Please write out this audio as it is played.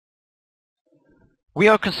We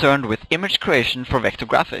are concerned with image creation for vector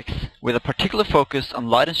graphics, with a particular focus on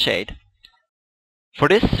light and shade. For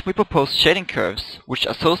this, we propose shading curves, which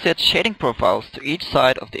associate shading profiles to each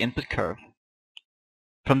side of the input curve.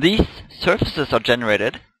 From these, surfaces are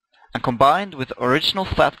generated and combined with the original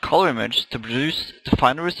flat color image to produce the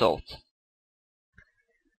final result.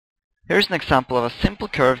 Here's an example of a simple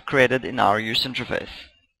curve created in our user interface.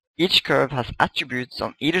 Each curve has attributes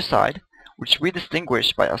on either side, which we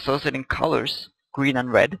distinguish by associating colors, green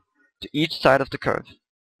and red, to each side of the curve.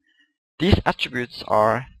 These attributes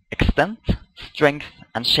are extent, strength,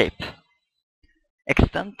 and shape.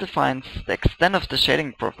 Extent defines the extent of the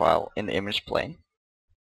shading profile in the image plane.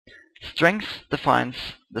 Strength defines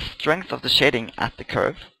the strength of the shading at the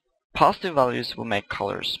curve. Positive values will make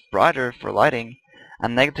colors brighter for lighting,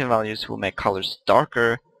 and negative values will make colors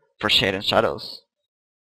darker for shade and shadows.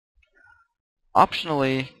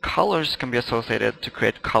 Optionally, colors can be associated to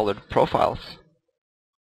create colored profiles.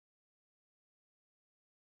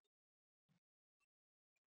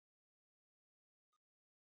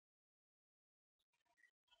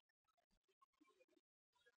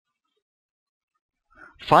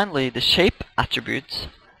 Finally, the shape attribute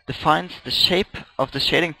defines the shape of the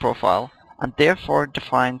shading profile and therefore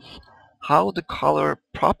defines how the color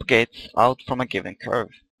propagates out from a given curve.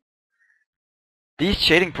 These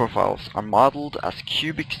shading profiles are modeled as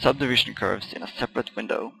cubic subdivision curves in a separate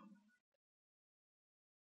window.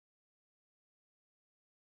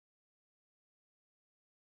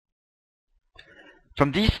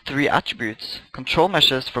 From these three attributes, control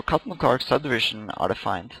meshes for Cotton-Clark subdivision are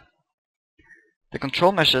defined. The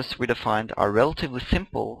control meshes we defined are relatively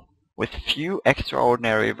simple, with few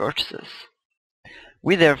extraordinary vertices.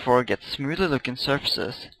 We therefore get smoothly looking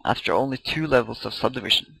surfaces after only 2 levels of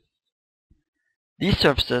subdivision. These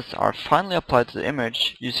surfaces are finally applied to the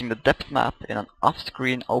image using the depth map in an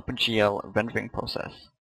off-screen OpenGL rendering process.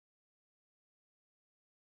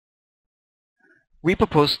 We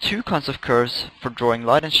propose 2 kinds of curves for drawing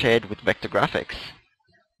light and shade with vector graphics: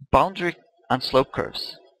 boundary and slope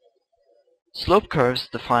curves. Slope curves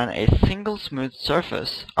define a single smooth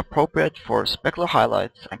surface appropriate for specular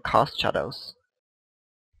highlights and cast shadows.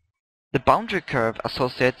 The boundary curve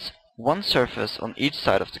associates one surface on each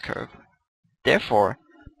side of the curve. Therefore,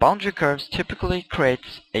 boundary curves typically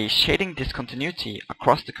create a shading discontinuity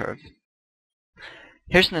across the curve.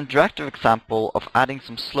 Here's an interactive example of adding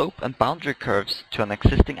some slope and boundary curves to an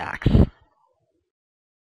existing axe.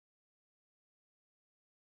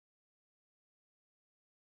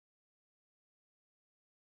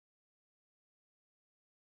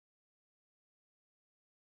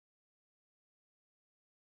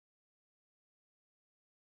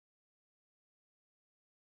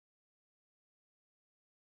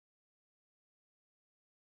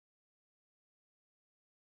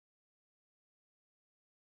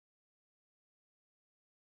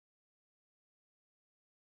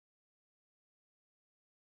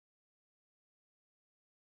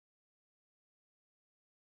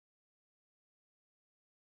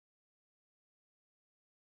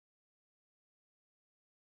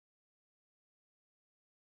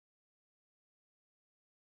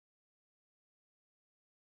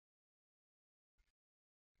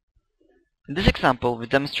 In this example, we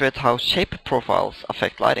demonstrate how shape profiles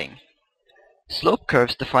affect lighting. Slope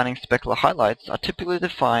curves defining specular highlights are typically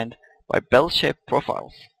defined by bell-shaped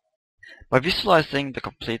profiles. By visualizing the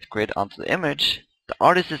complete grid onto the image, the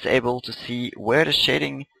artist is able to see where the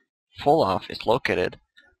shading falloff is located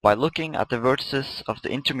by looking at the vertices of the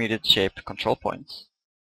intermediate shape control points.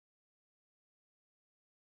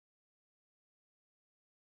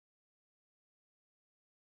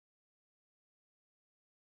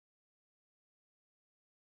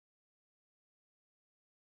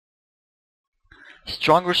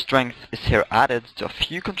 Stronger strength is here added to a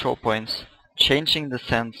few control points, changing the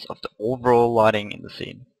sense of the overall lighting in the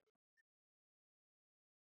scene.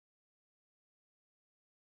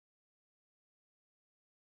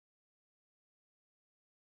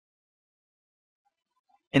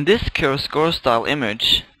 In this chiaroscuro style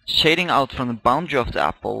image, shading out from the boundary of the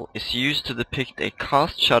apple is used to depict a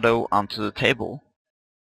cast shadow onto the table.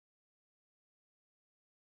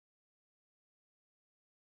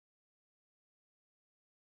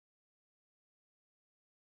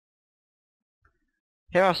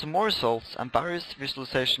 Here are some more results and various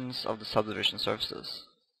visualizations of the subdivision surfaces.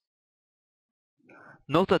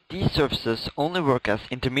 Note that these surfaces only work as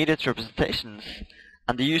intermediate representations,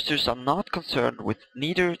 and the users are not concerned with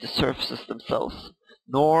neither the surfaces themselves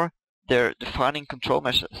nor their defining control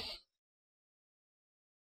meshes.